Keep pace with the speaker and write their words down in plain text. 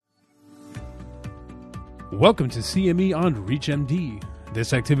Welcome to CME on ReachMD.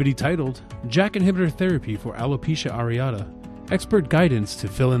 This activity titled JAK Inhibitor Therapy for Alopecia Areata, Expert Guidance to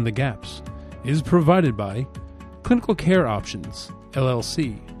Fill in the Gaps, is provided by Clinical Care Options,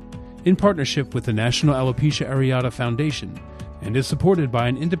 LLC, in partnership with the National Alopecia Areata Foundation, and is supported by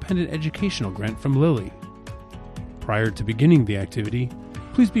an independent educational grant from Lilly. Prior to beginning the activity,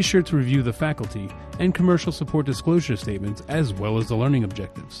 please be sure to review the faculty and commercial support disclosure statements as well as the learning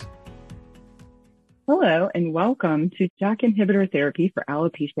objectives. Hello, and welcome to JAK Inhibitor Therapy for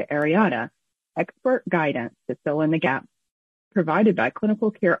Alopecia Areata, Expert Guidance to Fill in the Gaps, provided by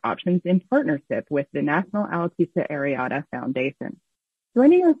Clinical Care Options in partnership with the National Alopecia Areata Foundation.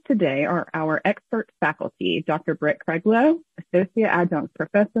 Joining us today are our expert faculty, Dr. Britt Craiglow, Associate Adjunct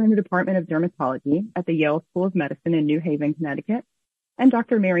Professor in the Department of Dermatology at the Yale School of Medicine in New Haven, Connecticut, and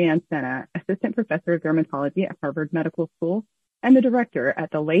Dr. Marianne Senna, Assistant Professor of Dermatology at Harvard Medical School and the Director at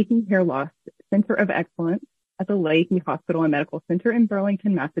the Leahy Hair Loss Center of Excellence at the Leahy Hospital and Medical Center in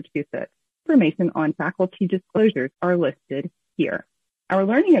Burlington, Massachusetts. Information on faculty disclosures are listed here. Our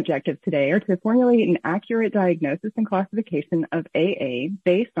learning objectives today are to formulate an accurate diagnosis and classification of AA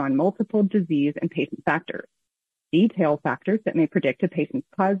based on multiple disease and patient factors, detail factors that may predict a patient's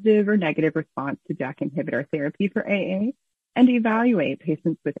positive or negative response to JAK inhibitor therapy for AA, and evaluate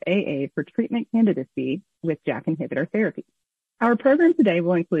patients with AA for treatment candidacy with JAK inhibitor therapy. Our program today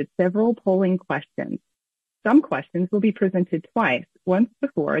will include several polling questions. Some questions will be presented twice, once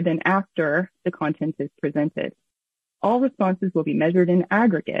before, then after the content is presented. All responses will be measured in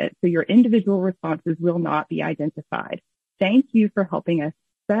aggregate, so your individual responses will not be identified. Thank you for helping us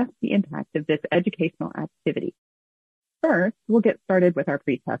assess the impact of this educational activity. First, we'll get started with our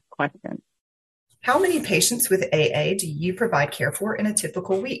pre-test questions. How many patients with AA do you provide care for in a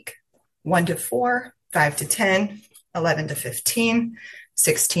typical week? 1 to 4, 5 to 10, 11 to 15,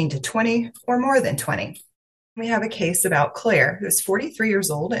 16 to 20, or more than 20. We have a case about Claire, who is 43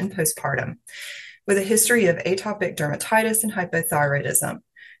 years old and postpartum, with a history of atopic dermatitis and hypothyroidism.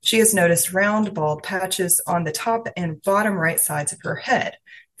 She has noticed round, bald patches on the top and bottom right sides of her head.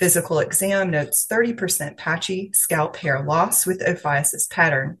 Physical exam notes 30% patchy scalp hair loss with ophiasis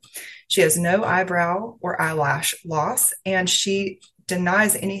pattern. She has no eyebrow or eyelash loss, and she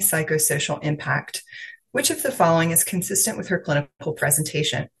denies any psychosocial impact. Which of the following is consistent with her clinical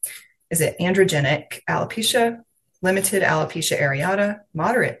presentation? Is it androgenic alopecia, limited alopecia areata,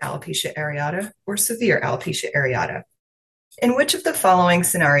 moderate alopecia areata, or severe alopecia areata? In which of the following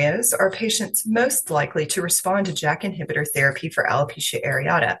scenarios are patients most likely to respond to JAK inhibitor therapy for alopecia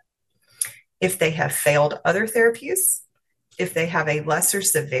areata? If they have failed other therapies, if they have a lesser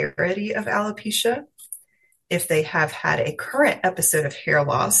severity of alopecia, if they have had a current episode of hair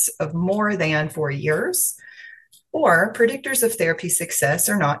loss of more than 4 years, or predictors of therapy success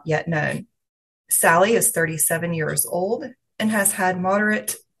are not yet known. Sally is 37 years old and has had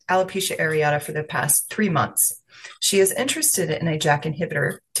moderate alopecia areata for the past 3 months. She is interested in a JAK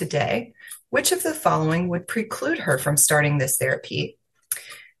inhibitor today. Which of the following would preclude her from starting this therapy?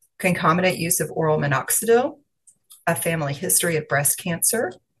 Concomitant use of oral minoxidil, a family history of breast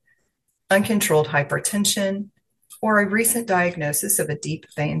cancer, uncontrolled hypertension, or a recent diagnosis of a deep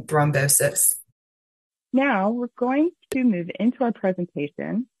vein thrombosis. Now we're going to move into our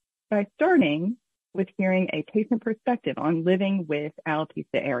presentation by starting with hearing a patient perspective on living with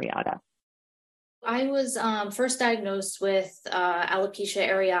alopecia areata. I was first diagnosed with alopecia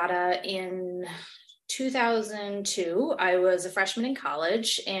areata in 2002. I was a freshman in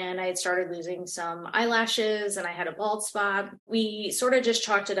college and I had started losing some eyelashes and I had a bald spot. We sort of just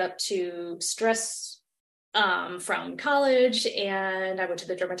chalked it up to stress from college, and I went to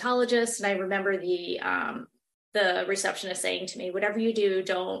the dermatologist, and I remember the receptionist saying to me, whatever you do,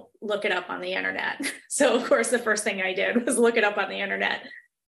 don't look it up on the internet. So of course, the first thing I did was look it up on the internet.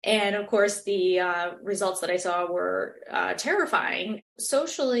 And of course, the results that I saw were terrifying.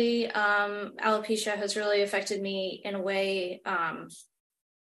 Socially, alopecia has really affected me in a way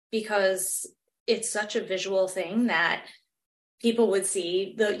because it's such a visual thing that people would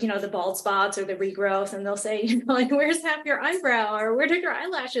see the bald spots or the regrowth, and they'll say, like, where's half your eyebrow, or where did your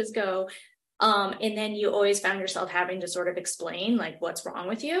eyelashes go? And then you always found yourself having to sort of explain, like, what's wrong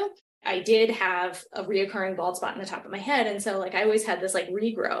with you. I did have a reoccurring bald spot in the top of my head. And so I always had this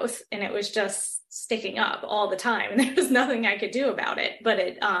regrowth, and it was just sticking up all the time. And there was nothing I could do about it, but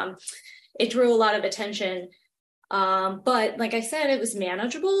it drew a lot of attention. But like I said, it was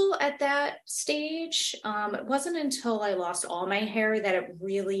manageable at that stage. It wasn't until I lost all my hair that it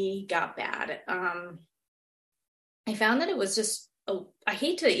really got bad. I found that it was just, I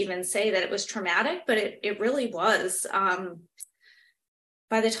hate to even say that it was traumatic, but it really was.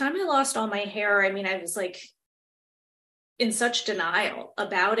 by the time I lost all my hair, I mean, I was like in such denial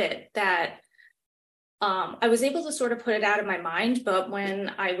about it that I was able to sort of put it out of my mind. But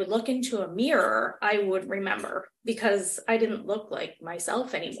when I would look into a mirror, I would remember because I didn't look like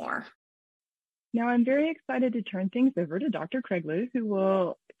myself anymore. Now, I'm very excited to turn things over to Dr. Craiglew, who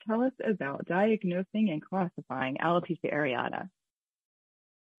will tell us about diagnosing and classifying alopecia areata.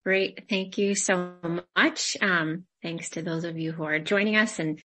 Great. Thank you so much. Thanks to those of you who are joining us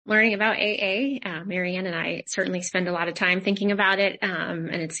and learning about AA. Marianne and I certainly spend a lot of time thinking about it. And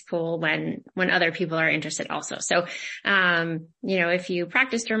it's cool when other people are interested also. So, if you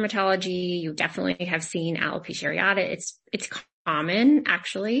practice dermatology, you definitely have seen alopecia areata. It's common,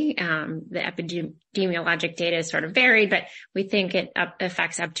 actually. The epidemiologic data is sort of varied, but we think it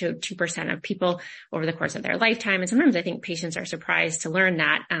affects up to 2% of people over the course of their lifetime. And sometimes I think patients are surprised to learn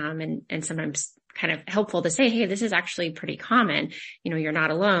that, and sometimes kind of helpful to say, hey, this is actually pretty common. You're not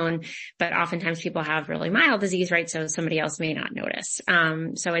alone, but oftentimes people have really mild disease, right? So somebody else may not notice.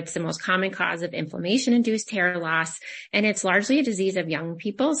 So it's the most common cause of inflammation-induced hair loss, and it's largely a disease of young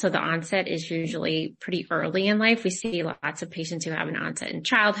people. So the onset is usually pretty early in life. We see lots of patients who have an onset in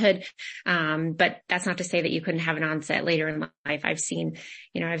childhood. But that's not to say that you couldn't have an onset later in life. I've seen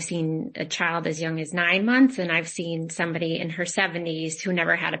a child as young as 9 months, and I've seen somebody in her 70s who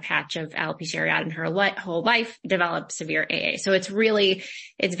never had a patch of alopecia areata in her whole life develop severe AA. So it's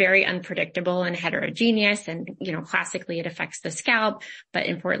very unpredictable and heterogeneous. And, classically it affects the scalp, but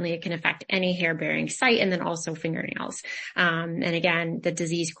importantly, it can affect any hair-bearing site and then also fingernails. And again, the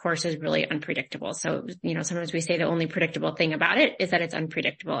disease course is really unpredictable. So, sometimes we say the only predictable thing about it is that it's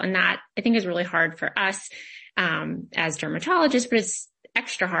unpredictable. And that I think is really hard for us, as dermatologists, but it's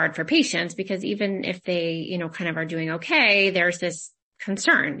extra hard for patients because even if they, kind of are doing okay, there's this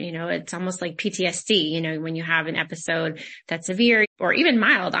concern, it's almost like PTSD, when you have an episode that's severe or even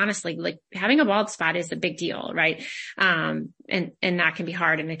mild, honestly, like having a bald spot is a big deal, right? And that can be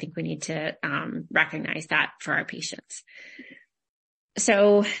hard. And I think we need to, recognize that for our patients.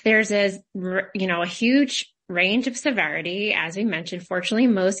 So there's a huge range of severity. As we mentioned, fortunately,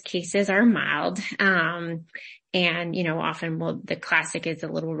 most cases are mild. And, often the classic is a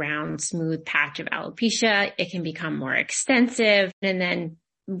little round, smooth patch of alopecia. It can become more extensive. And then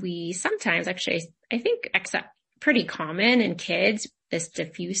we sometimes actually, I think, accept pretty common in kids, this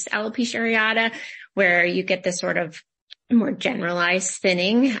diffuse alopecia areata, where you get this sort of more generalized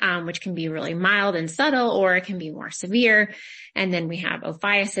thinning, which can be really mild and subtle, or it can be more severe. And then we have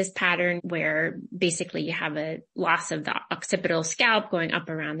ophiasis pattern, where basically you have a loss of the occipital scalp going up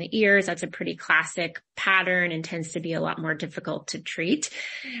around the ears. That's a pretty classic pattern and tends to be a lot more difficult to treat.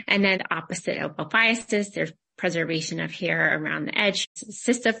 And then the opposite of ophiasis, there's preservation of hair around the edge,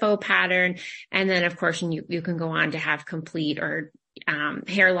 cystopho pattern. And then of course, you can go on to have complete or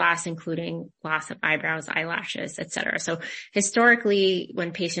hair loss, including loss of eyebrows, eyelashes, etc. So historically,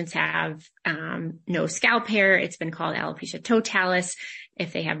 when patients have no scalp hair, it's been called alopecia totalis.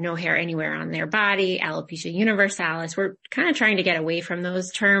 If they have no hair anywhere on their body, alopecia universalis. We're kind of trying to get away from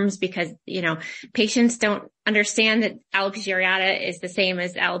those terms because, patients don't understand that alopecia areata is the same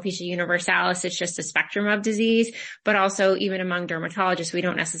as alopecia universalis. It's just a spectrum of disease. But also, even among dermatologists, we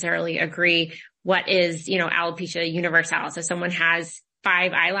don't necessarily agree what is, alopecia universalis. If someone has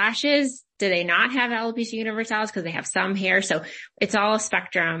 5 eyelashes, do they not have alopecia universalis because they have some hair? So it's all a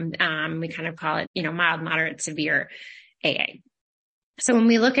spectrum. We kind of call it, mild, moderate, severe AA. So when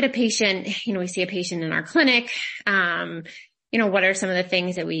we look at a patient, we see a patient in our clinic, what are some of the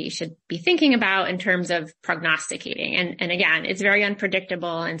things that we should be thinking about in terms of prognosticating? And again, it's very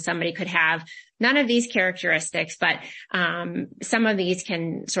unpredictable, and somebody could have none of these characteristics, but some of these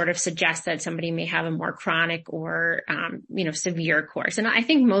can sort of suggest that somebody may have a more chronic or, severe course. And I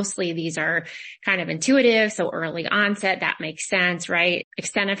think mostly these are kind of intuitive. So early onset, that makes sense, right?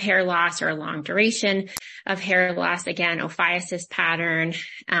 Extent of hair loss or a long duration of hair loss. Again, ophiacis pattern,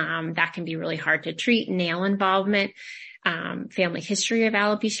 that can be really hard to treat. Nail involvement. Family history of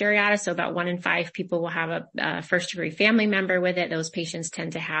alopecia areata. So about 1 in 5 people will have a first degree family member with it. Those patients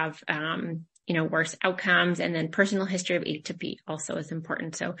tend to have, worse outcomes. And then personal history of atopy also is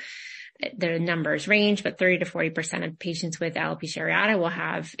important. So the numbers range, but 30 to 40% of patients with alopecia areata will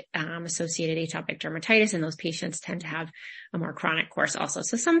have associated atopic dermatitis, and those patients tend to have a more chronic course also.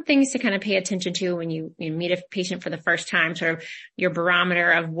 So some things to kind of pay attention to when you meet a patient for the first time, sort of your barometer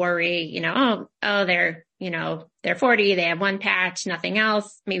of worry, they're 40, they have 1 patch, nothing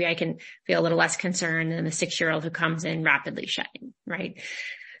else. Maybe I can feel a little less concerned than the 6-year-old who comes in rapidly shedding, right?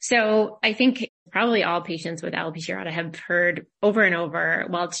 So I think probably all patients with alopecia areata have heard over and over,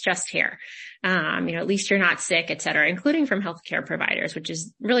 well, it's just hair. At least you're not sick, et cetera, including from healthcare providers, which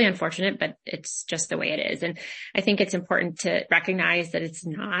is really unfortunate, but it's just the way it is. And I think it's important to recognize that it's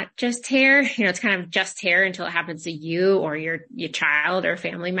not just hair. It's kind of just hair until it happens to you or your child or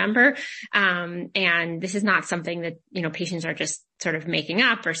family member. And this is not something that, patients are just sort of making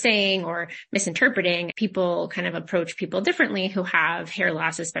up or saying or misinterpreting. People kind of approach people differently who have hair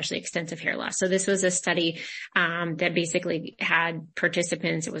loss, especially extensive hair loss. So this was a study that basically had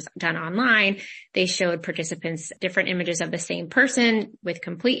participants. It was done online. They showed participants different images of the same person with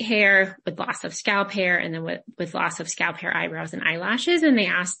complete hair, with loss of scalp hair, and then with loss of scalp hair, eyebrows, and eyelashes. And they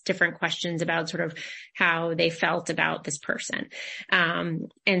asked different questions about sort of how they felt about this person.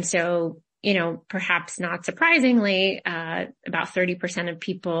 And so, perhaps not surprisingly, about 30% of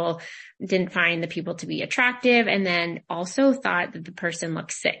people didn't find the people to be attractive, and then also thought that the person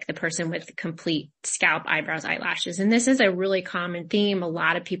looked sick, the person with complete scalp, eyebrows, eyelashes. And this is a really common theme. A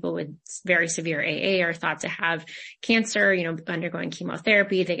lot of people with very severe AA are thought to have cancer, undergoing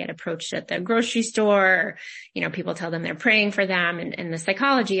chemotherapy. They get approached at the grocery store, people tell them they're praying for them. And the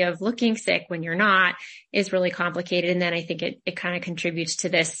psychology of looking sick when you're not is really complicated. And then I think it kind of contributes to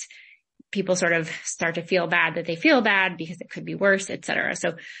this. People sort of start to feel bad that they feel bad because it could be worse, et cetera.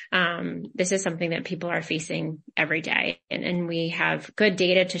 So, this is something that people are facing every day. And we have good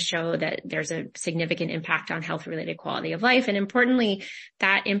data to show that there's a significant impact on health-related quality of life. And importantly,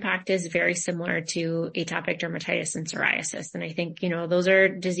 that impact is very similar to atopic dermatitis and psoriasis. And I think, those are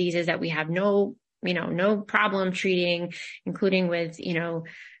diseases that we have no problem treating, including with,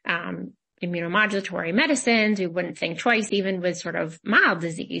 immunomodulatory medicines. We wouldn't think twice, even with sort of mild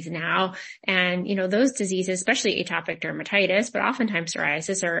disease now. And, those diseases, especially atopic dermatitis, but oftentimes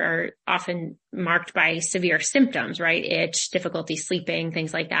psoriasis are often marked by severe symptoms, right? Itch, difficulty sleeping,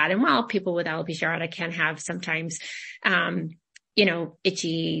 things like that. And while people with alopecia areata can have sometimes,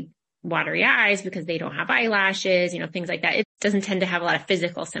 itchy, watery eyes because they don't have eyelashes, things like that. It doesn't tend to have a lot of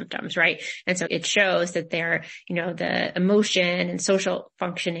physical symptoms, right? And so it shows that the emotion and social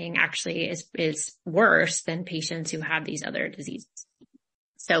functioning actually is worse than patients who have these other diseases.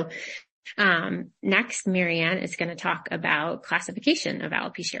 So, next, Marianne is going to talk about classification of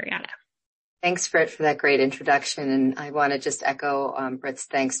alopecia areata. Thanks, Britt, for that great introduction. And I want to just echo Britt's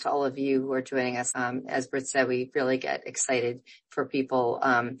thanks to all of you who are joining us. As Britt said, we really get excited for people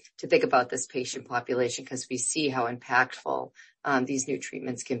to think about this patient population because we see how impactful these new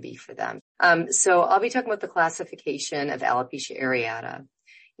treatments can be for them. So I'll be talking about the classification of alopecia areata.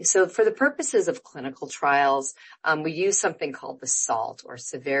 So for the purposes of clinical trials, we use something called the SALT, or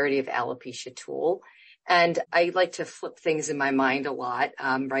Severity of Alopecia tool. And I like to flip things in my mind a lot,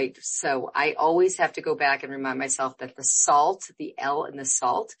 right? So I always have to go back and remind myself that the SALT, the L in the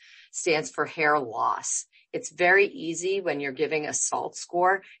SALT, stands for hair loss. It's very easy when you're giving a SALT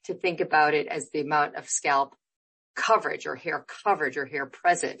score to think about it as the amount of scalp coverage or hair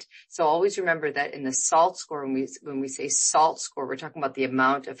present. So always remember that in the SALT score, when we say SALT score, we're talking about the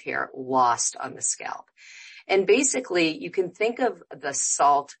amount of hair lost on the scalp. And basically, you can think of the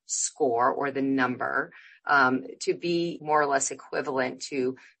SALT score or the number to be more or less equivalent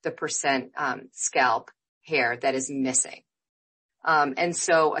to the percent scalp hair that is missing. And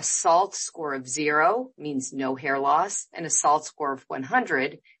so a SALT score of 0 means no hair loss, and a SALT score of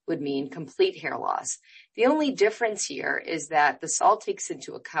 100 would mean complete hair loss. The only difference here is that the SALT takes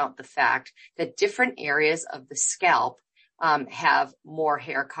into account the fact that different areas of the scalp have more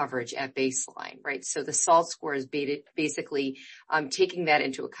hair coverage at baseline, right? So the SALT score is basically taking that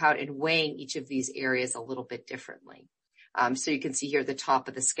into account and weighing each of these areas a little bit differently. So you can see here the top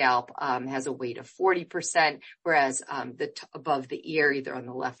of the scalp has a weight of 40%, whereas above the ear, either on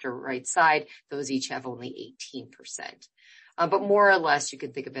the left or right side, those each have only 18%. But more or less, you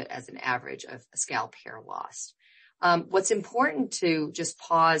can think of it as an average of scalp hair loss. What's important to just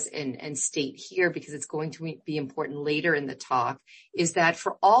pause and state here, because it's going to be important later in the talk, is that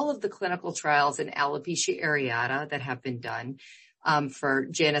for all of the clinical trials in alopecia areata that have been done for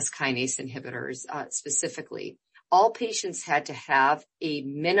Janus kinase inhibitors specifically, all patients had to have a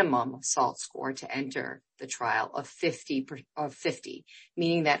minimum SALT score to enter the trial of 50,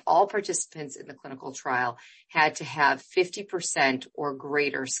 meaning that all participants in the clinical trial had to have 50% or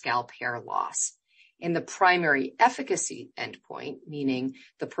greater scalp hair loss. In the primary efficacy endpoint, meaning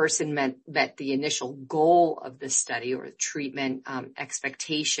the person met the initial goal of the study or treatment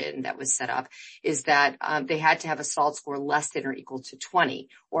expectation that was set up, is that they had to have a SALT score less than or equal to 20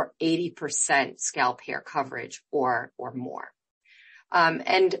 or 80% scalp hair coverage or more.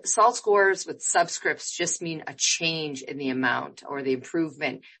 And SALT scores with subscripts just mean a change in the amount or the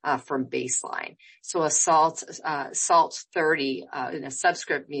improvement from baseline. So a SALT 30 in a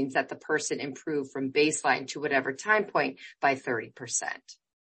subscript means that the person improved from baseline to whatever time point by 30%.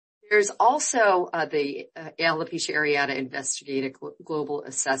 There's also the Alopecia Areata Investigative Global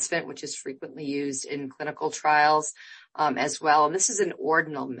Assessment, which is frequently used in clinical trials as well. And this is an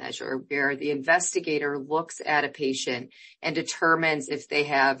ordinal measure where the investigator looks at a patient and determines if they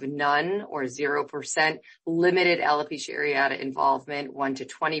have none or 0%, limited alopecia areata involvement, 1 to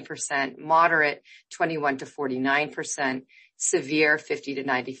 20%, moderate, 21 to 49%, severe, 50 to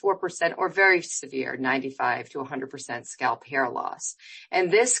 94%, or very severe, 95 to 100% scalp hair loss. And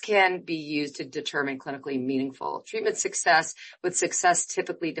this can be used to determine clinically meaningful treatment success, with success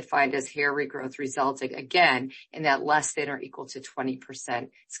typically defined as hair regrowth resulting, again, in that less than or equal to 20%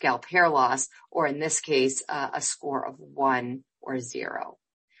 scalp hair loss, or in this case, a score of 1 or 0.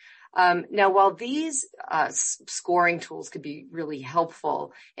 Now, while these scoring tools could be really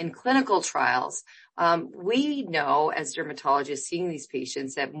helpful in clinical trials, we know as dermatologists seeing these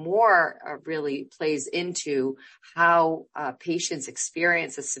patients that more really plays into how patients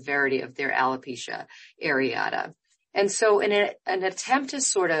experience the severity of their alopecia areata. And so in an attempt to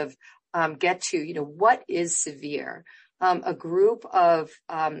sort of get to, what is severe, a group of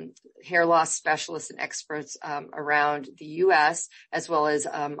hair loss specialists and experts around the U.S., as well as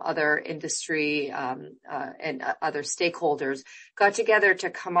other industry and other stakeholders, got together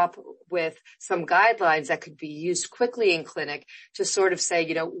to come up with some guidelines that could be used quickly in clinic to sort of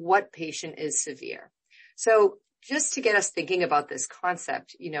say, what patient is severe. So just to get us thinking about this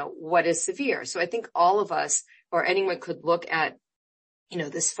concept, what is severe? So I think all of us or anyone could look at,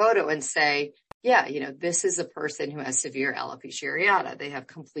 this photo and say, yeah, this is a person who has severe alopecia areata. They have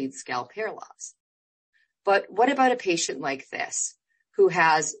complete scalp hair loss. But what about a patient like this, who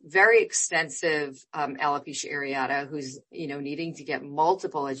has very extensive alopecia areata, who's, needing to get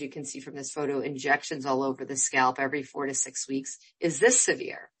multiple, as you can see from this photo, injections all over the scalp every 4 to 6 weeks? Is this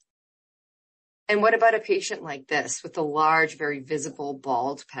severe? And what about a patient like this with a large, very visible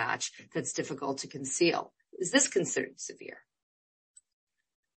bald patch that's difficult to conceal? Is this considered severe?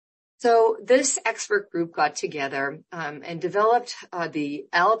 So this expert group got together and developed the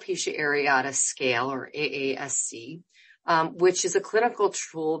Alopecia Areata Scale, or AASC, which is a clinical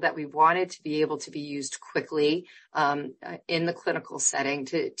tool that we wanted to be able to be used quickly in the clinical setting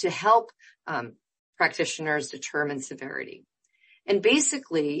to help practitioners determine severity. And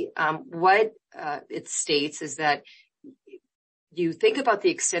basically, what it states is that you think about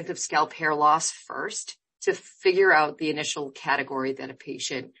the extent of scalp hair loss first to figure out the initial category that a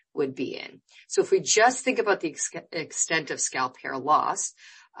patient would be in. So if we just think about the extent of scalp hair loss,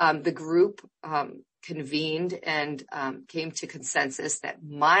 the group convened and came to consensus that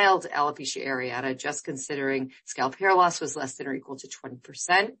mild alopecia areata, just considering scalp hair loss, was less than or equal to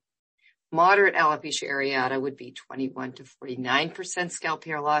 20%. Moderate alopecia areata would be 21 to 49% scalp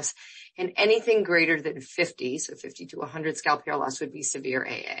hair loss, and anything greater than 50, so 50 to 100 scalp hair loss, would be severe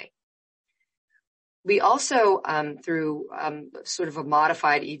AA. We also, through sort of a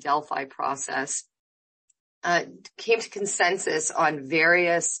modified E-Delphi process, came to consensus on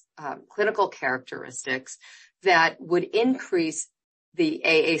various clinical characteristics that would increase the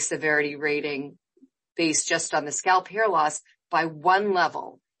AA severity rating based just on the scalp hair loss by 1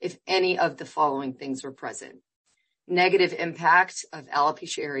 level if any of the following things were present. Negative impact of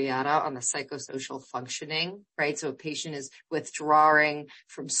alopecia areata on the psychosocial functioning, right? So a patient is withdrawing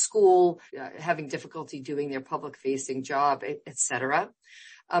from school, having difficulty doing their public-facing job, etc.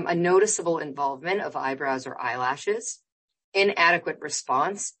 A noticeable involvement of eyebrows or eyelashes, inadequate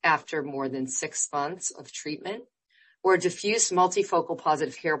response after more than 6 months of treatment, or diffuse multifocal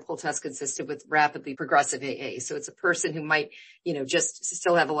positive hair pull test consistent with rapidly progressive AA. So it's a person who might, just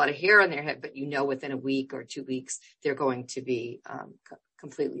still have a lot of hair on their head, but within a week or 2 weeks, they're going to be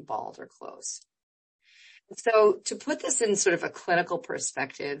completely bald or close. So to put this in sort of a clinical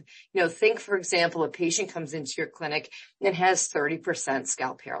perspective, think, for example, a patient comes into your clinic and has 30%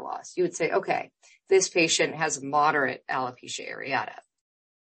 scalp hair loss. You would say, okay, this patient has moderate alopecia areata.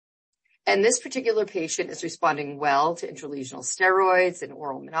 And this particular patient is responding well to intralesional steroids and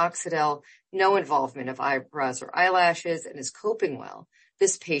oral minoxidil, no involvement of eyebrows or eyelashes, and is coping well.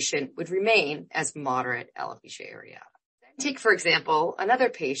 This patient would remain as moderate alopecia areata. Take, for example, another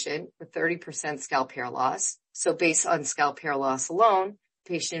patient with 30% scalp hair loss. So based on scalp hair loss alone,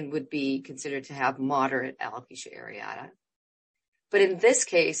 the patient would be considered to have moderate alopecia areata. But in this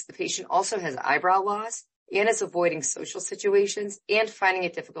case, the patient also has eyebrow loss and is avoiding social situations and finding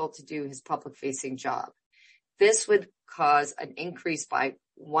it difficult to do his public-facing job. This would cause an increase by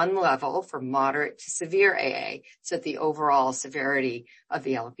one level for moderate to severe AA, so that the overall severity of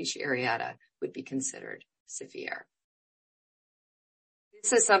the alopecia areata would be considered severe.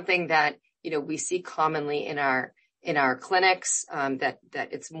 This is something that, we see commonly in our clinics, that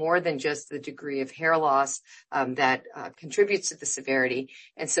it's more than just the degree of hair loss that contributes to the severity.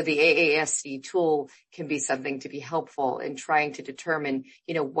 And so the AASC tool can be something to be helpful in trying to determine,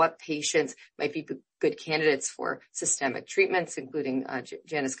 what patients might be good candidates for systemic treatments, including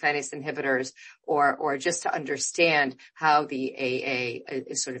Janus kinase inhibitors, or just to understand how the AA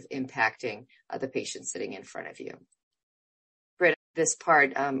is sort of impacting the patient sitting in front of you. This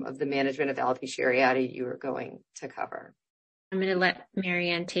part of the management of alopecia areata you are going to cover. I'm going to let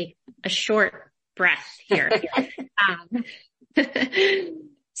Marianne take a short breath here.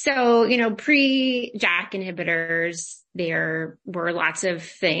 So, pre-JAK inhibitors, there were lots of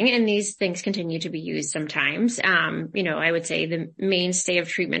things, and these things continue to be used sometimes. I would say the mainstay of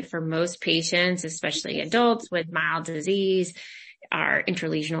treatment for most patients, especially adults with mild disease, are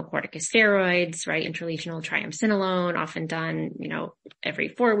intralesional corticosteroids, right? Intralesional triamcinolone, often done, every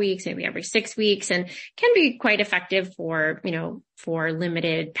 4 weeks, maybe every 6 weeks, and can be quite effective for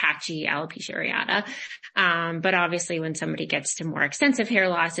limited patchy alopecia areata. But obviously when somebody gets to more extensive hair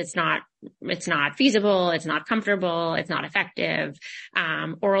loss, it's not feasible, it's not comfortable, it's not effective.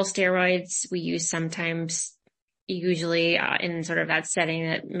 Oral steroids we use sometimes, usually in sort of that setting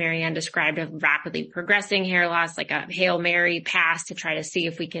that Marianne described of rapidly progressing hair loss, like a Hail Mary pass to try to see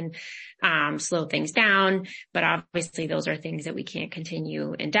if we can slow things down. But obviously those are things that we can't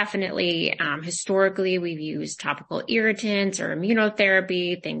continue indefinitely. Historically, we've used topical irritants or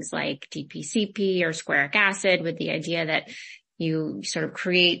immunotherapy, things like DPCP or squaric acid, with the idea that you sort of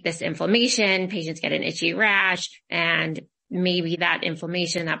create this inflammation, patients get an itchy rash, and maybe that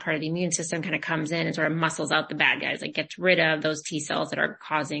inflammation, that part of the immune system kind of comes in and sort of muscles out the bad guys, like gets rid of those T cells that are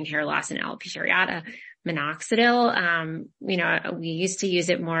causing hair loss in alopecia areata. Minoxidil, we used to use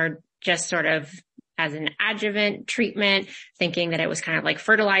it more just sort of as an adjuvant treatment, thinking that it was kind of like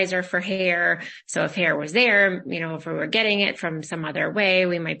fertilizer for hair. So if hair was there, if we were getting it from some other way,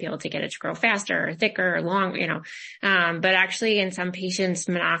 we might be able to get it to grow faster or thicker or long, but actually in some patients,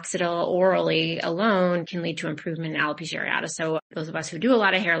 minoxidil orally alone can lead to improvement in alopecia areata. So those of us who do a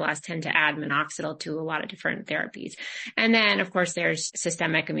lot of hair loss tend to add minoxidil to a lot of different therapies. And then of course there's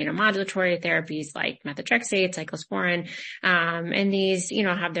systemic immunomodulatory therapies like methotrexate, cyclosporin, and these,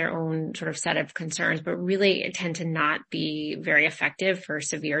 have their own sort of set of concerns, but really tend to not be very effective for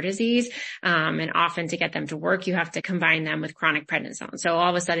severe disease. And often to get them to work, you have to combine them with chronic prednisone. So all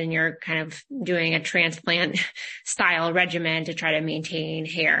of a sudden you're kind of doing a transplant style regimen to try to maintain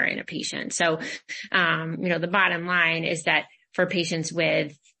hair in a patient. So, the bottom line is that for patients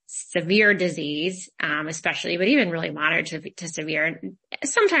with severe disease, especially, but even really moderate to severe,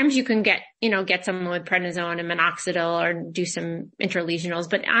 sometimes you can get someone with prednisone and minoxidil or do some intralesionals.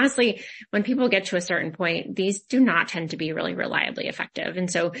 But honestly, when people get to a certain point, these do not tend to be really reliably effective. And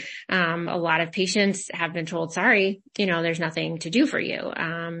so, a lot of patients have been told, sorry, there's nothing to do for you.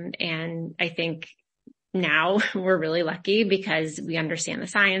 And I think now we're really lucky because we understand the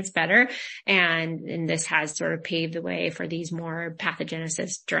science better. And this has sort of paved the way for these more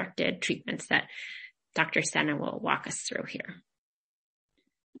pathogenesis directed treatments that Dr. Stenna will walk us through here.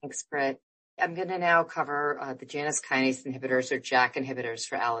 Thanks, Britt. I'm going to now cover the Janus kinase inhibitors or JAK inhibitors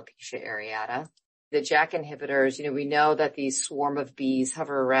for alopecia areata. The JAK inhibitors, we know that these swarm of bees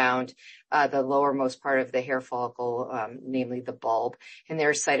hover around the lowermost part of the hair follicle, namely the bulb, and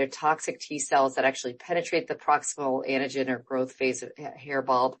they're cytotoxic T cells that actually penetrate the proximal antigen or growth phase of hair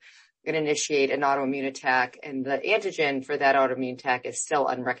bulb and initiate an autoimmune attack. And the antigen for that autoimmune attack is still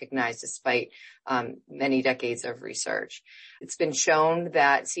unrecognized despite many decades of research. It's been shown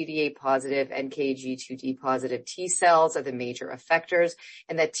that CD8 positive, NKG2D positive T cells are the major effectors,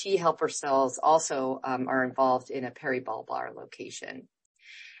 and that T helper cells also are involved in a peribulbar location.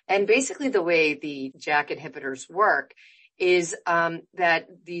 And basically the way the JAK inhibitors work is that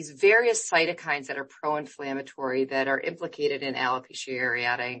these various cytokines that are pro-inflammatory that are implicated in alopecia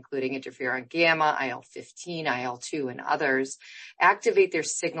areata, including interferon gamma, IL-15, IL-2, and others, activate their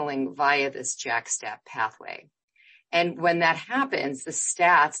signaling via this JAK-STAT pathway. And when that happens, the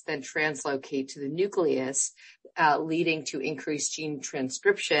STATs then translocate to the nucleus, leading to increased gene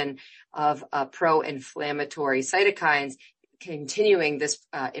transcription of pro-inflammatory cytokines, continuing this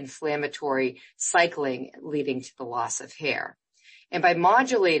inflammatory cycling, leading to the loss of hair. And by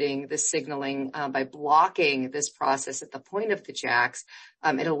modulating the signaling, by blocking this process at the point of the JAKs,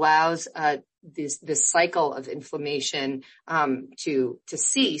 it allows this cycle of inflammation to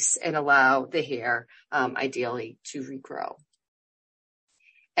cease and allow the hair ideally to regrow.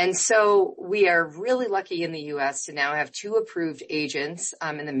 And so we are really lucky in the U.S. to now have 2 approved agents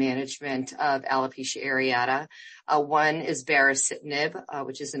in the management of alopecia areata. One is baricitinib,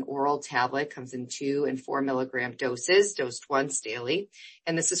 which is an oral tablet, comes in 2 and 4 milligram doses, dosed once daily.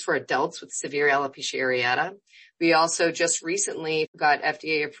 And this is for adults with severe alopecia areata. We also just recently got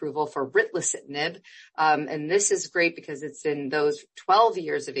FDA approval for ritlecitinib, and this is great because it's in those 12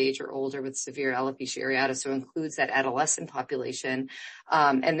 years of age or older with severe alopecia areata, so includes that adolescent population.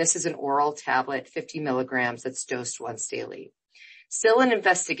 And this is an oral tablet, 50 milligrams, that's dosed once daily. Still in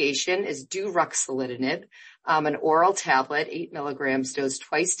investigation is duruxolitinib, an oral tablet, 8 milligrams, dosed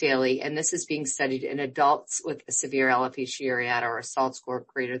twice daily, and this is being studied in adults with a severe alopecia areata or a SALT score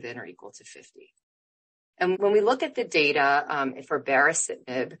greater than or equal to 50. And when we look at the data for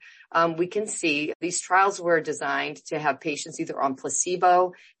baricitinib, we can see these trials were designed to have patients either on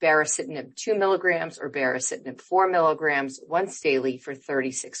placebo, baricitinib 2 milligrams, or baricitinib 4 milligrams once daily for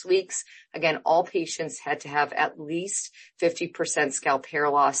 36 weeks. Again, all patients had to have at least 50% scalp hair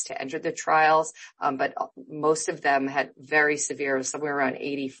loss to enter the trials, but most of them had very severe, somewhere around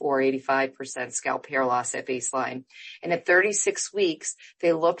 84-85% scalp hair loss at baseline. And at 36 weeks,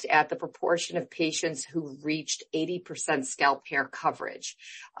 they looked at the proportion of patients who reached 80% scalp hair coverage.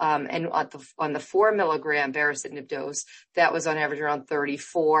 And on the 4 milligram baricitinib dose, that was on average around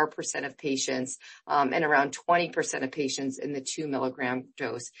 34% of patients, and around 20% of patients in the 2 milligram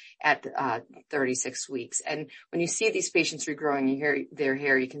dose at 36 weeks. And when you see these patients regrowing their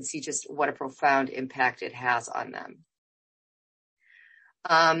hair, you can see just what a profound impact it has on them.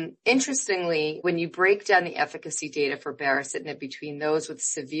 Interestingly, when you break down the efficacy data for baricitinib between those with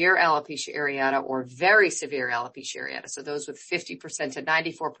severe alopecia areata or very severe alopecia areata, so those with 50% to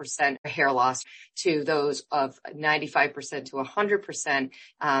 94% hair loss to those of 95% to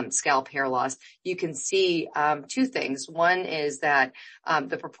 100% scalp hair loss, you can see 2 things. One is that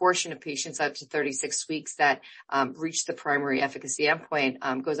the proportion of patients up to 36 weeks that reach the primary efficacy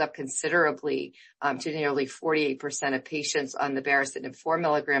endpoint goes up considerably to nearly 48% of patients on the baricitinib 4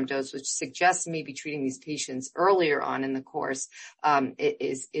 milligram dose, which suggests maybe treating these patients earlier on in the course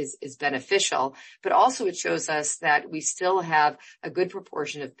is beneficial. But also it shows us that we still have a good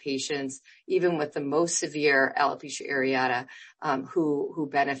proportion of patients, even with the most severe alopecia areata, who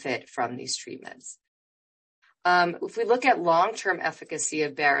benefit from these treatments. If we look at long-term efficacy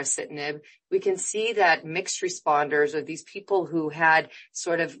of baricitinib, we can see that mixed responders, or these people who had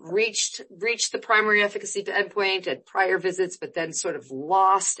sort of reached the primary efficacy endpoint at prior visits, but then sort of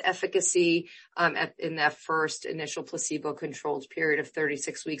lost efficacy in that first initial placebo-controlled period of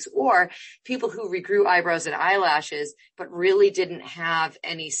 36 weeks, or people who regrew eyebrows and eyelashes, but really didn't have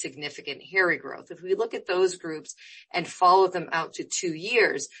any significant hair regrowth. If we look at those groups and follow them out to 2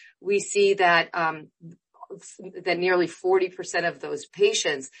 years, we see that nearly 40% of those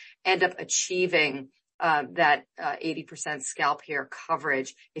patients end up achieving that 80% scalp hair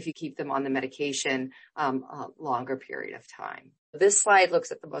coverage if you keep them on the medication a longer period of time. This slide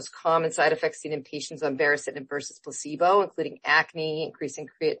looks at the most common side effects seen in patients on baricitinib versus placebo, including acne, increasing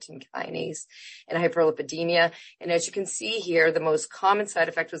creatine kinase, and hyperlipidemia. And as you can see here, the most common side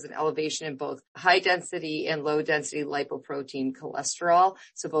effect was an elevation in both high density and low density lipoprotein cholesterol,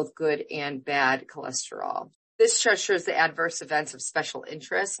 so both good and bad cholesterol. This chart shows the adverse events of special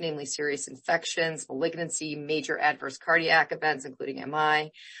interest, namely serious infections, malignancy, major adverse cardiac events, including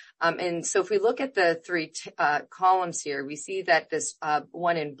MI. And so if we look at the 3 columns here, we see that this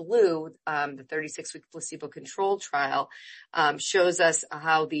one in blue, the 36-week placebo-controlled trial, shows us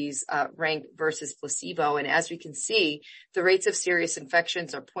how these rank versus placebo. And as we can see, the rates of serious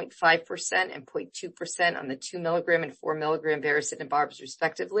infections are 0.5% and 0.2% on the 2 milligram and 4 milligram baricitinib arms,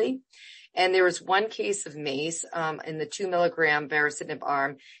 respectively. And there was one case of MACE in the 2 milligram baricitinib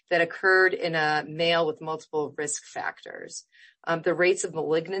arm that occurred in a male with multiple risk factors. The rates of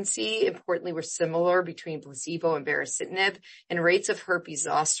malignancy, importantly, were similar between placebo and baricitinib, and rates of herpes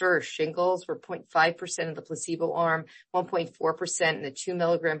zoster or shingles were 0.5% in the placebo arm, 1.4% in the 2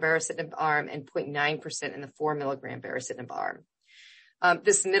 milligram baricitinib arm, and 0.9% in the 4 milligram baricitinib arm.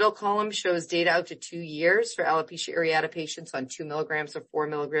 This middle column shows data out to 2 years for alopecia areata patients on 2 milligrams or 4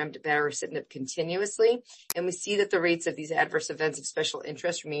 milligram baricitinib continuously. And we see that the rates of these adverse events of special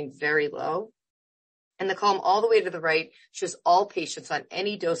interest remain very low. And the column all the way to the right shows all patients on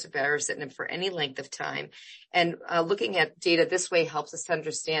any dose of baricitinib for any length of time. And looking at data this way helps us to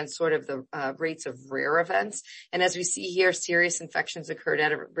understand sort of the rates of rare events. And as we see here, serious infections occurred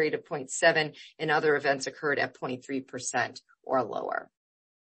at a rate of 0.7 and other events occurred at 0.3% or lower.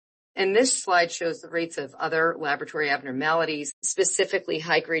 And this slide shows the rates of other laboratory abnormalities, specifically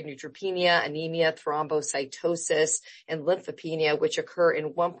high-grade neutropenia, anemia, thrombocytosis, and lymphopenia, which occur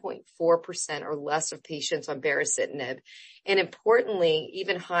in 1.4% or less of patients on baricitinib. And importantly,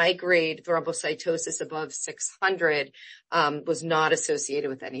 even high-grade thrombocytosis above 600 was not associated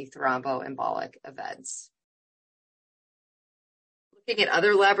with any thromboembolic events. Looking at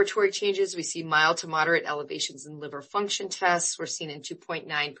other laboratory changes, we see mild to moderate elevations in liver function tests were seen in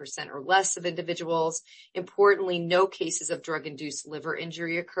 2.9% or less of individuals. Importantly, no cases of drug-induced liver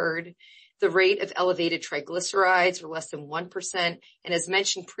injury occurred. The rate of elevated triglycerides were less than 1%. And as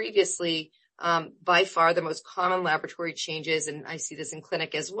mentioned previously, by far the most common laboratory changes, and I see this in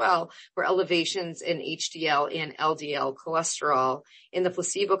clinic as well, were elevations in HDL and LDL cholesterol. In the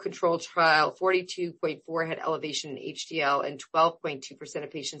placebo-controlled trial, 42.4% had elevation in HDL and 12.2% of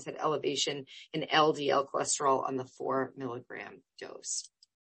patients had elevation in LDL cholesterol on the 4 milligram dose.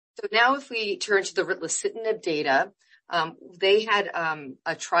 So now if we turn to the ritlecitinib data, they had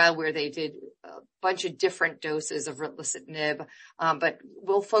a trial where they did a bunch of different doses of ritlecitinib, but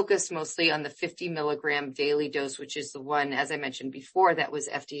we'll focus mostly on the 50 milligram daily dose, which is the one, as I mentioned before, that was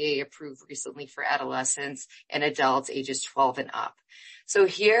FDA approved recently for adolescents and adults ages 12 and up. So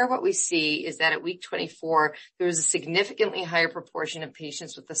here what we see is that at week 24, there was a significantly higher proportion of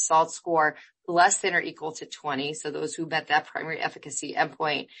patients with a SALT score less than or equal to 20, so those who met that primary efficacy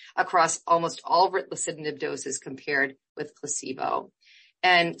endpoint across almost all ritlecitinib doses compared with placebo.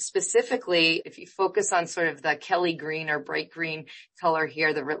 And specifically, if you focus on sort of the Kelly green or bright green color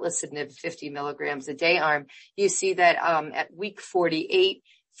here, the ritlecitinib 50 milligrams a day arm, you see that at week 48,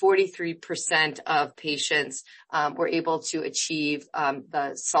 43% of patients were able to achieve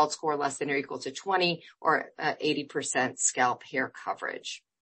the SALT score less than or equal to 20 or 80% scalp hair coverage.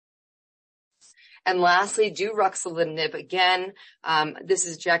 And lastly, do ruxolitinib again. This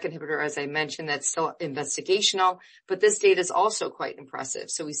is a JAK inhibitor, as I mentioned, that's still investigational, but this data is also quite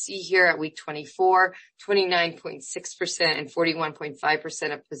impressive. So we see here at week 24, 29.6% and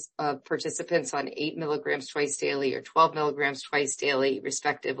 41.5% of participants on 8 milligrams twice daily or 12 milligrams twice daily,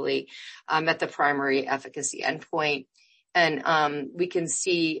 respectively, at the primary efficacy endpoint. And we can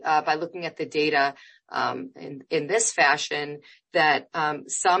see by looking at the data in this fashion that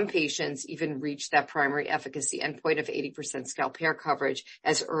some patients even reach that primary efficacy endpoint of 80% scalp hair coverage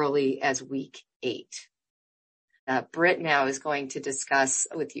as early as week 8. Britt now is going to discuss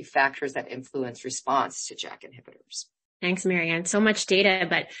with you factors that influence response to JAK inhibitors. Thanks, Marianne. So much data,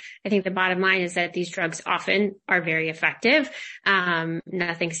 but I think the bottom line is that these drugs often are very effective.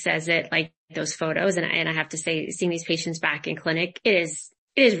 Nothing says it like those photos. And I have to say, seeing these patients back in clinic, it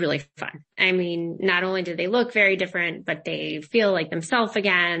is really fun. I mean, not only do they look very different, but they feel like themselves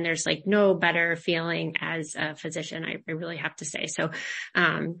again. There's like no better feeling as a physician, I really have to say. So,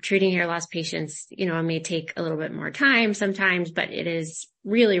 treating hair loss patients, it may take a little bit more time sometimes, but it is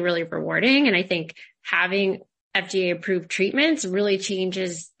really, really rewarding. And I think having FDA approved treatments really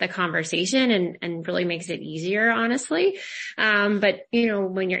changes the conversation and really makes it easier, honestly. But,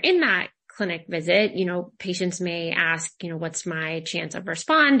 when you're in that clinic visit, patients may ask, what's my chance of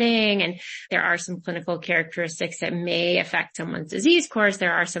responding? And there are some clinical characteristics that may affect someone's disease course.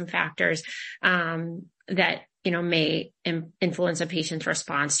 There are some factors, that, may influence a patient's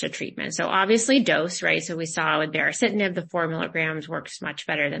response to treatment. So obviously dose, right? So we saw with baricitinib, the 4 milligrams works much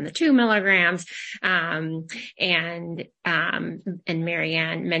better than the 2 milligrams. And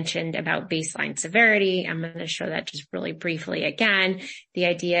Marianne mentioned about baseline severity. I'm going to show that just really briefly again. The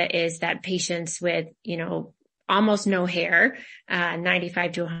idea is that patients with, almost no hair,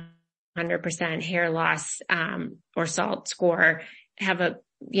 95 to 100% hair loss, or SALT score have a,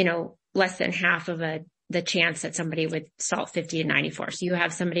 less than half of the chance that somebody with SALT 50 and 94. So you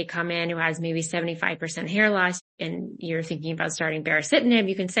have somebody come in who has maybe 75% hair loss and you're thinking about starting baricitinib.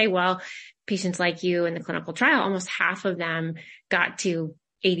 You can say, well, patients like you in the clinical trial, almost half of them got to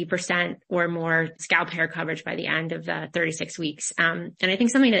 80% or more scalp hair coverage by the end of the 36 weeks. And I think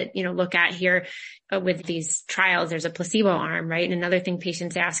something to, look at here with these trials, there's a placebo arm, right? And another thing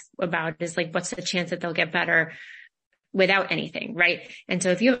patients ask about is like, what's the chance that they'll get better without anything, right? And so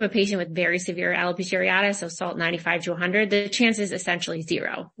if you have a patient with very severe alopecia areata, so SALT 95 to 100, the chance is essentially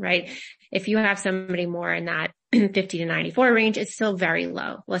 0, right? If you have somebody more in that 50 to 94 range, it's still very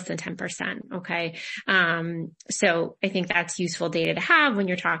low, less than 10%. Okay. So I think that's useful data to have when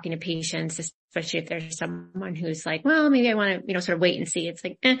you're talking to patients, especially if there's someone who's like, well, maybe I want to, sort of wait and see. It's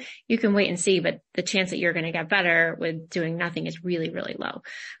like, you can wait and see, but the chance that you're going to get better with doing nothing is really, really low.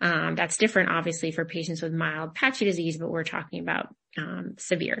 That's different, obviously, for patients with mild patchy disease, but we're talking about,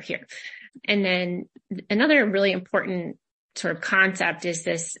 severe here. And then another really important sort of concept is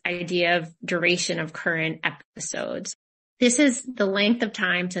this idea of duration of current episodes. This is the length of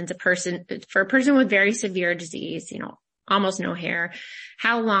time since for a person with very severe disease, almost no hair,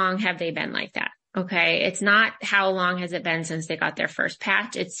 how long have they been like that? Okay. It's not how long has it been since they got their first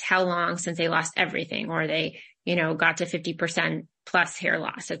patch. It's how long since they lost everything, or they, got to 50% plus hair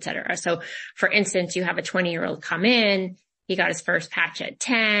loss, et cetera. So for instance, you have a 20-year-old come in, he got his first patch at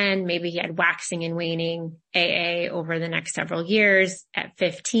 10. Maybe he had waxing and waning AA over the next several years. At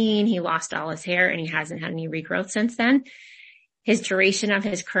 15, he lost all his hair and he hasn't had any regrowth since then. His duration of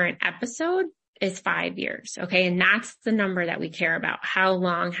his current episode is 5 years. Okay. And that's the number that we care about. How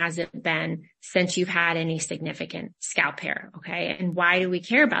long has it been since you've had any significant scalp hair? Okay. And why do we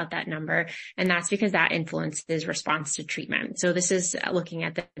care about that number? And that's because that influences response to treatment. So this is looking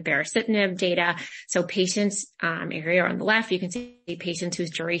at the baricitinib data. So patients, area on the left, you can see patients whose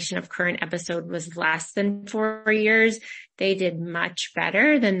duration of current episode was less than 4 years. They did much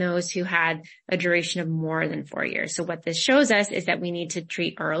better than those who had a duration of more than 4 years. So what this shows us is that we need to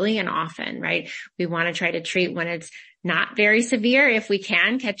treat early and often, right? We want to try to treat when it's not very severe, if we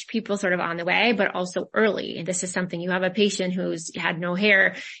can catch people sort of on the way, but also early. And this is something, you have a patient who's had no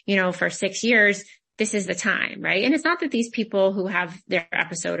hair, for 6 years. This is the time, right? And it's not that these people who have their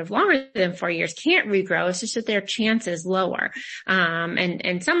episode of longer than 4 years can't regrow. It's just that their chance is lower.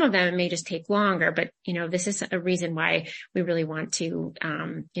 And some of them may just take longer, but, this is a reason why we really want to,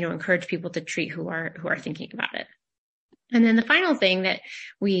 encourage people to treat who are thinking about it. And then the final thing that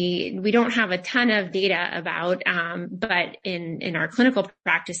we don't have a ton of data about, but in our clinical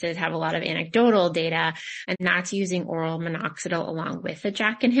practices have a lot of anecdotal data, and that's using oral minoxidil along with a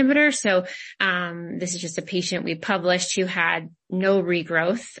JAK inhibitor. So, this is just a patient we published who had no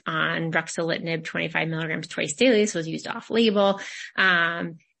regrowth on ruxolitinib 25 milligrams twice daily. So it was used off label.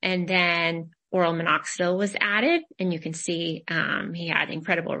 And then oral minoxidil was added, and you can see he had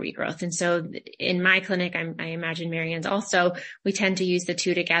incredible regrowth. And so in my clinic, I imagine Marianne's also, we tend to use the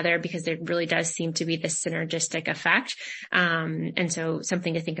two together because there really does seem to be this synergistic effect. And so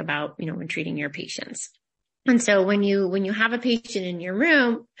something to think about, when treating your patients. And so when you have a patient in your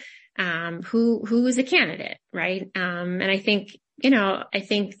room, who is a candidate, right? And I think, I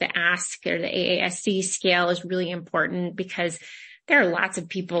think the ASC or the AASC scale is really important because there are lots of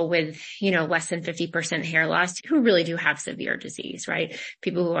people with, less than 50% hair loss who really do have severe disease, right?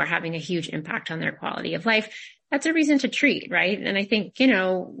 People who are having a huge impact on their quality of life. That's a reason to treat, right? And I think,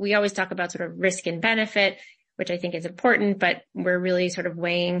 we always talk about sort of risk and benefit, which I think is important, but we're really sort of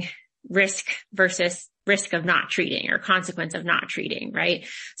weighing risk versus risk of not treating or consequence of not treating, right?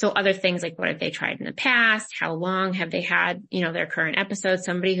 So other things like what have they tried in the past? How long have they had, their current episode?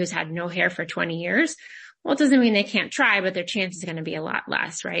 Somebody who's had no hair for 20 years. Well, it doesn't mean they can't try, but their chance is going to be a lot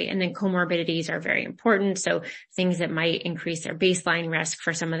less, right? And then comorbidities are very important. So things that might increase their baseline risk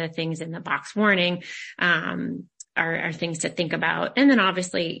for some of the things in the box warning, are things to think about. And then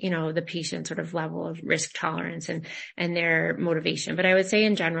obviously, the patient's sort of level of risk tolerance and their motivation. But I would say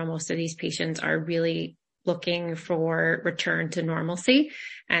in general, most of these patients are really looking for return to normalcy.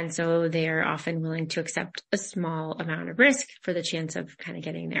 And so they're often willing to accept a small amount of risk for the chance of kind of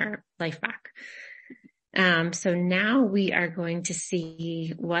getting their life back. So now we are going to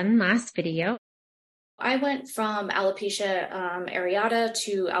see one last video. I went from alopecia areata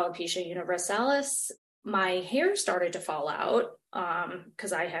to alopecia universalis. My hair started to fall out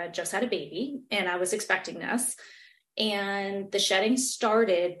because I had just had a baby and I was expecting this. And the shedding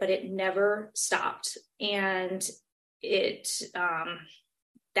started, but it never stopped. And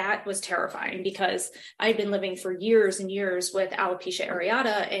that was terrifying because I'd been living for years and years with alopecia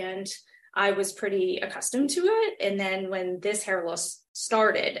areata and I was pretty accustomed to it. And then when this hair loss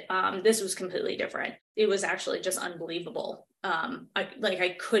started, this was completely different. It was actually just unbelievable.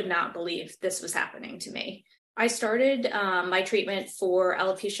 I could not believe this was happening to me. I started my treatment for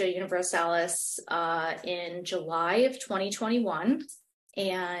alopecia universalis in July of 2021.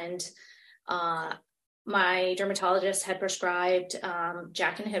 And my dermatologist had prescribed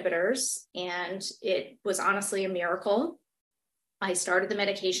JAK inhibitors, and it was honestly a miracle. I started the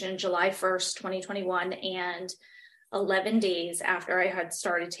medication July 1st, 2021, and 11 days after I had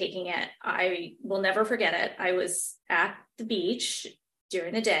started taking it, I will never forget it. I was at the beach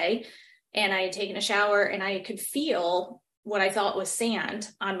during the day, and I had taken a shower and I could feel what I thought was sand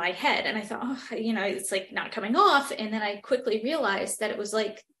on my head. And I thought, oh, it's like not coming off. And then I quickly realized that it was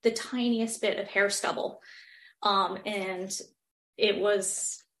like the tiniest bit of hair stubble. And it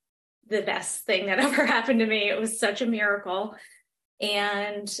was the best thing that ever happened to me. It was such a miracle.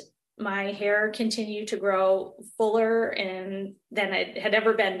 And my hair continued to grow fuller than it had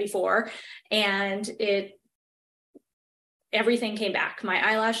ever been before. And everything came back. My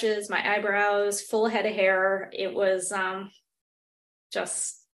eyelashes, my eyebrows, full head of hair. It was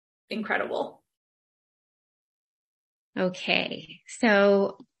just incredible. Okay.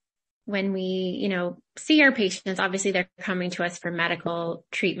 So when we, see our patients, obviously they're coming to us for medical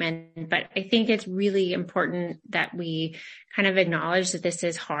treatment, but I think it's really important that we kind of acknowledge that this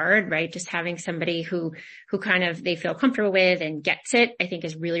is hard, right? Just having somebody who kind of they feel comfortable with and gets it, I think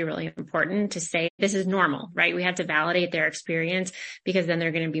is really, really important to say this is normal, right? We have to validate their experience because then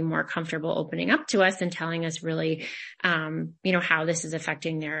they're going to be more comfortable opening up to us and telling us really, how this is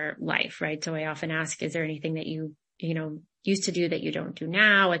affecting their life, right? So I often ask, is there anything that you used to do that you don't do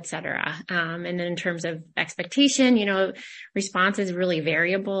now, et cetera. And then in terms of expectation, response is really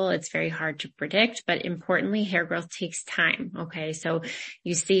variable. It's very hard to predict, but importantly, hair growth takes time. Okay. So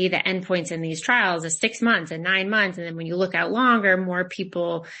you see the endpoints in these trials is 6 months and 9 months. And then when you look out longer, more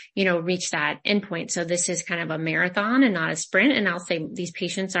people, reach that endpoint. So this is kind of a marathon and not a sprint. And I'll say these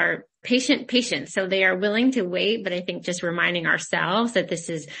patients are patient. So they are willing to wait, but I think just reminding ourselves that this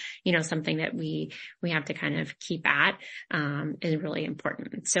is, something that we have to kind of keep at, is really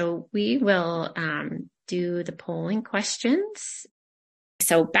important. So we will, do the polling questions.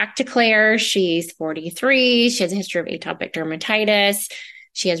 So back to Claire, she's 43. She has a history of atopic dermatitis.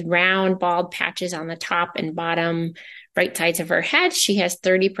 She has round bald patches on the top and bottom right sides of her head. She has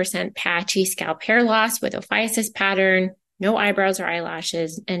 30% patchy scalp hair loss with ophiasis pattern, no eyebrows or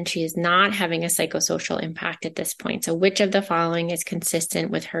eyelashes, and she is not having a psychosocial impact at this point. So which of the following is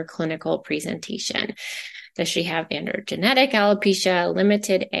consistent with her clinical presentation? Does she have androgenetic alopecia,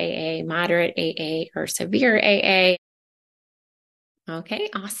 limited AA, moderate AA, or severe AA? Okay,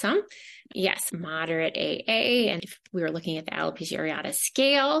 awesome. Yes, moderate AA. And if we were looking at the alopecia areata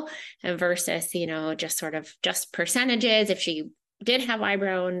scale versus, just percentages, if she did have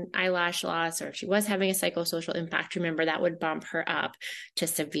eyebrow and eyelash loss, or if she was having a psychosocial impact, remember that would bump her up to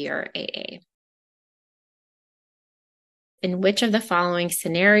severe AA. In which of the following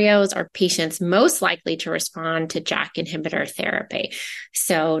scenarios are patients most likely to respond to JAK inhibitor therapy?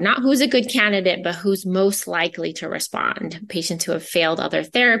 So not who's a good candidate, but who's most likely to respond. Patients who have failed other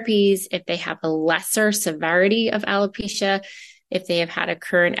therapies, if they have a lesser severity of alopecia, if they have had a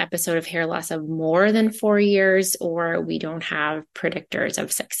current episode of hair loss of more than 4 years, or we don't have predictors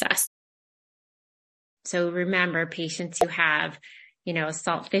of success. So remember, patients who have,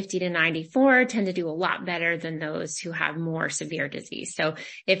 SALT 50 to 94 tend to do a lot better than those who have more severe disease. So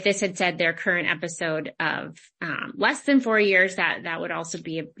if this had said their current episode of less than 4 years, that would also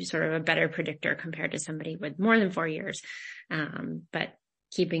be a sort of a better predictor compared to somebody with more than 4 years. But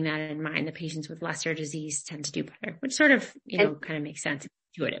keeping that in mind, the patients with lesser disease tend to do better, which sort of, kind of makes sense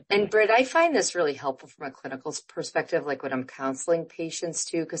intuitively. And Britt, I find this really helpful from a clinical perspective, like when I'm counseling patients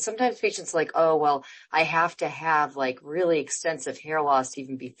too, because sometimes patients are like, oh, well, I have to have like really extensive hair loss to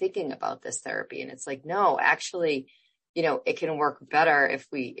even be thinking about this therapy. And it's like, no, actually, it can work better if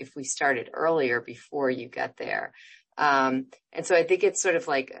we started earlier before you get there. And so I think it's sort of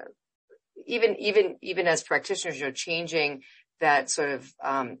like, even as practitioners, changing that sort of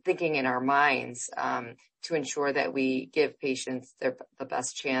thinking in our minds to ensure that we give patients the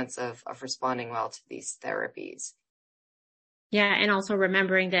best chance of responding well to these therapies. Yeah, and also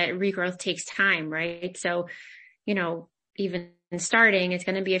remembering that regrowth takes time, right? So, even starting, it's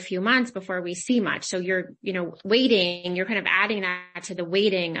going to be a few months before we see much. So you're waiting, you're kind of adding that to the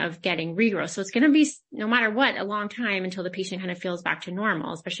waiting of getting regrowth. So it's going to be, no matter what, a long time until the patient kind of feels back to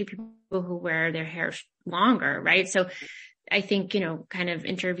normal, especially people who wear their hair longer, right? So I think, kind of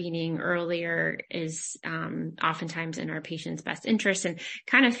intervening earlier is oftentimes in our patient's best interest. And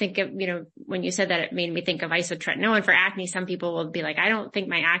kind of think of, when you said that, it made me think of isotretinoin for acne. Some people will be like, I don't think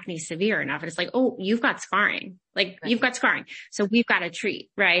my acne is severe enough. And it's like, oh, you've got scarring. Like You've got scarring. So we've got to treat,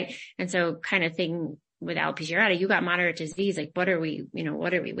 right? And so kind of thing with alopecia areata, you got moderate disease. Like, what are we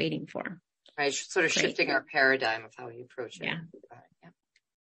waiting for? Right. Sort of shifting our paradigm of how we approach it. Yeah.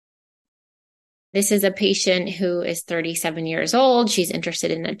 This is a patient who is 37 years old. She's interested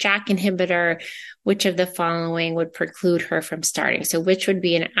in a JAK inhibitor. Which of the following would preclude her from starting? So which would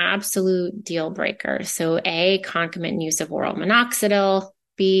be an absolute deal breaker? So A, concomitant use of oral minoxidil,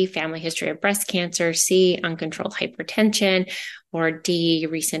 B, family history of breast cancer, C, uncontrolled hypertension, or D,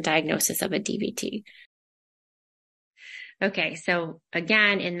 recent diagnosis of a DVT. Okay, so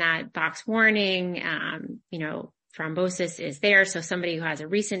again, in that box warning, thrombosis is there. So somebody who has a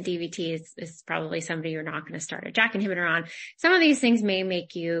recent DVT is probably somebody you're not going to start a JAK inhibitor on. Some of these things may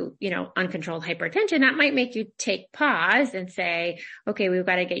make you, uncontrolled hypertension. That might make you take pause and say, okay, we've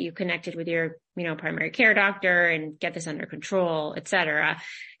got to get you connected with your, primary care doctor and get this under control, et cetera.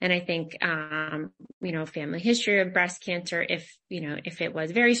 And I think, family history of breast cancer, if it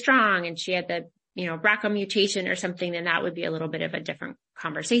was very strong and she had the BRCA mutation or something, then that would be a little bit of a different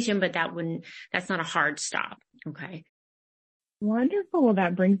conversation, but that's not a hard stop. Okay. Wonderful. Well,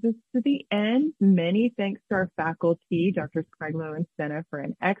 that brings us to the end. Many thanks to our faculty, Drs. Craiglow and Senna, for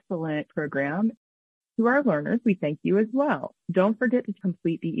an excellent program. To our learners, we thank you as well. Don't forget to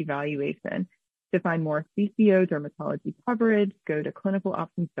complete the evaluation. To find more CCO dermatology coverage, go to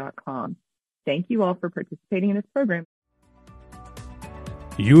clinicaloptions.com. Thank you all for participating in this program.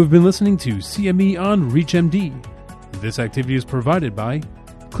 You have been listening to CME on ReachMD. This activity is provided by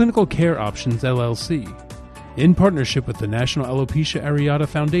Clinical Care Options, LLC, in partnership with the National Alopecia Areata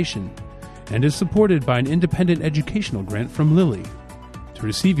Foundation, and is supported by an independent educational grant from Lilly. To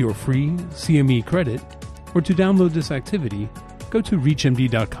receive your free CME credit or to download this activity, go to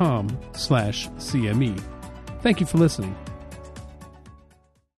reachmd.com/CME. Thank you for listening.